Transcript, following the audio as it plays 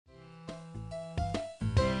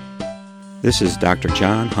This is Dr.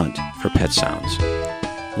 John Hunt for Pet Sounds.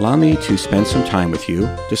 Allow me to spend some time with you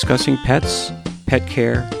discussing pets, pet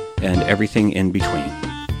care, and everything in between.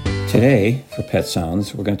 Today, for Pet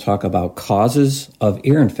Sounds, we're going to talk about causes of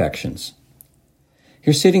ear infections.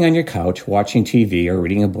 You're sitting on your couch watching TV or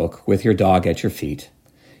reading a book with your dog at your feet.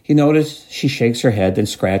 You notice she shakes her head and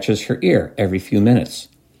scratches her ear every few minutes.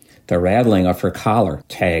 The rattling of her collar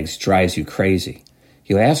tags drives you crazy.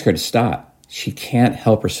 You ask her to stop. She can't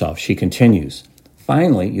help herself. She continues.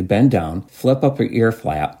 Finally, you bend down, flip up her ear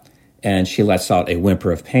flap, and she lets out a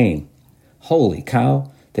whimper of pain. Holy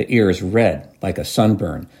cow! The ear is red, like a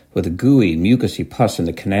sunburn, with a gooey, mucousy pus in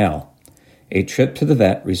the canal. A trip to the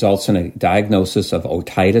vet results in a diagnosis of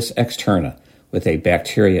otitis externa with a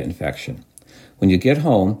bacteria infection. When you get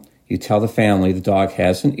home, you tell the family the dog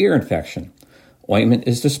has an ear infection. Ointment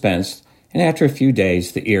is dispensed, and after a few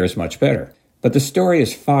days, the ear is much better. But the story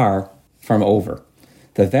is far from over.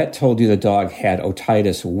 The vet told you the dog had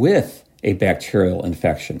otitis with a bacterial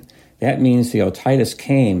infection. That means the otitis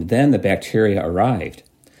came, then the bacteria arrived.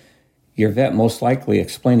 Your vet most likely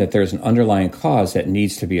explained that there's an underlying cause that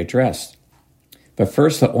needs to be addressed. But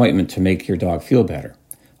first, the ointment to make your dog feel better.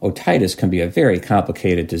 Otitis can be a very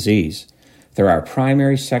complicated disease. There are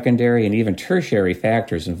primary, secondary, and even tertiary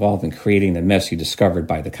factors involved in creating the mess you discovered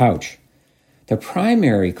by the couch. The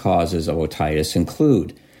primary causes of otitis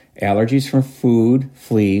include allergies from food,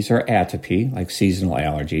 fleas, or atopy, like seasonal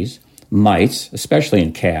allergies, mites, especially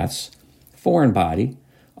in cats, foreign body,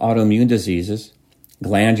 autoimmune diseases,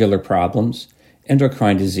 glandular problems,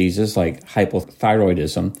 endocrine diseases like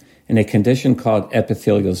hypothyroidism, and a condition called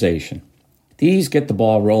epithelialization. These get the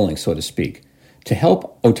ball rolling, so to speak. To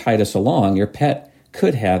help otitis along, your pet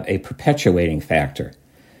could have a perpetuating factor.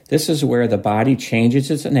 This is where the body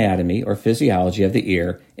changes its anatomy or physiology of the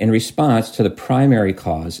ear in response to the primary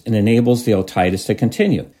cause and enables the otitis to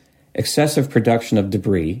continue. Excessive production of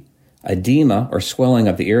debris, edema or swelling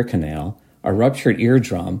of the ear canal, a ruptured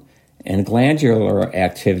eardrum, and glandular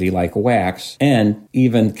activity like wax, and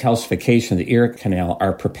even calcification of the ear canal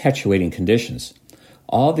are perpetuating conditions.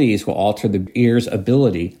 All these will alter the ear's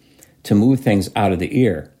ability to move things out of the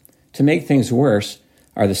ear. To make things worse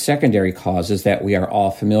are the secondary causes that we are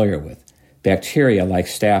all familiar with. Bacteria like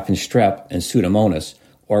staph and strep and Pseudomonas,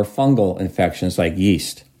 or fungal infections like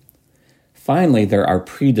yeast. Finally, there are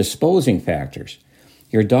predisposing factors.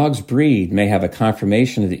 Your dog's breed may have a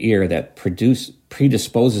conformation of the ear that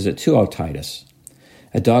predisposes it to otitis.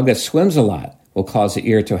 A dog that swims a lot will cause the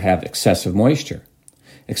ear to have excessive moisture.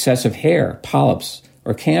 Excessive hair, polyps,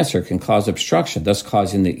 or cancer can cause obstruction, thus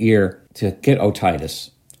causing the ear to get otitis.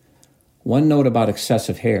 One note about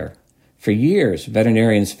excessive hair. For years,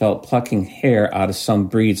 veterinarians felt plucking hair out of some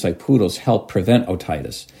breeds like poodles helped prevent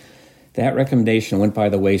otitis. That recommendation went by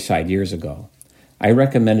the wayside years ago. I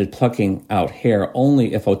recommended plucking out hair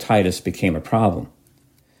only if otitis became a problem.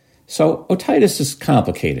 So, otitis is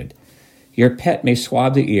complicated. Your pet may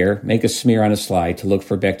swab the ear, make a smear on a slide to look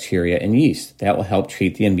for bacteria and yeast. That will help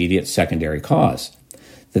treat the immediate secondary cause.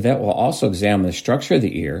 The vet will also examine the structure of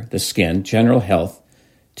the ear, the skin, general health,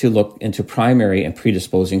 to look into primary and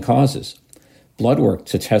predisposing causes. Blood work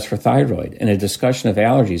to test for thyroid, and a discussion of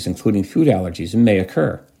allergies, including food allergies, may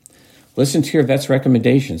occur. Listen to your vet's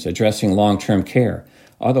recommendations addressing long-term care.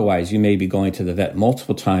 Otherwise, you may be going to the vet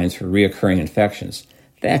multiple times for reoccurring infections.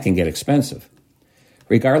 That can get expensive.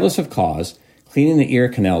 Regardless of cause, cleaning the ear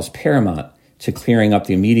canal is paramount to clearing up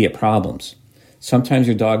the immediate problems. Sometimes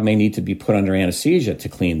your dog may need to be put under anesthesia to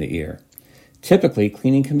clean the ear. Typically,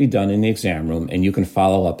 cleaning can be done in the exam room and you can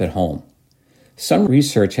follow up at home. Some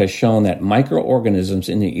research has shown that microorganisms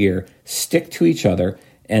in the ear stick to each other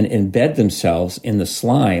and embed themselves in the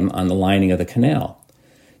slime on the lining of the canal.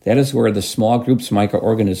 That is where the small groups of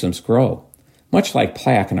microorganisms grow, much like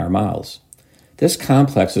plaque in our mouths. This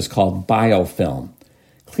complex is called biofilm.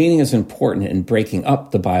 Cleaning is important in breaking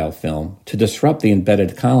up the biofilm to disrupt the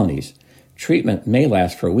embedded colonies. Treatment may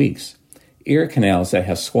last for weeks. Ear canals that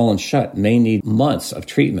have swollen shut may need months of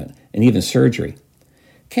treatment and even surgery.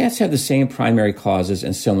 Cats have the same primary causes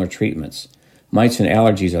and similar treatments. Mites and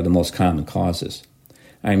allergies are the most common causes.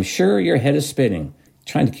 I'm sure your head is spinning,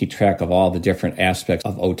 trying to keep track of all the different aspects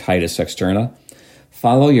of otitis externa.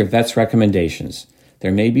 Follow your vet's recommendations.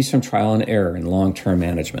 There may be some trial and error in long-term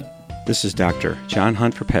management. This is Dr. John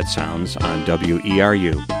Hunt for Pet Sounds on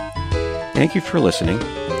WERU. Thank you for listening.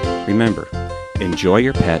 Remember, enjoy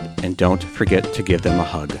your pet and don't forget to give them a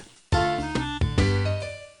hug.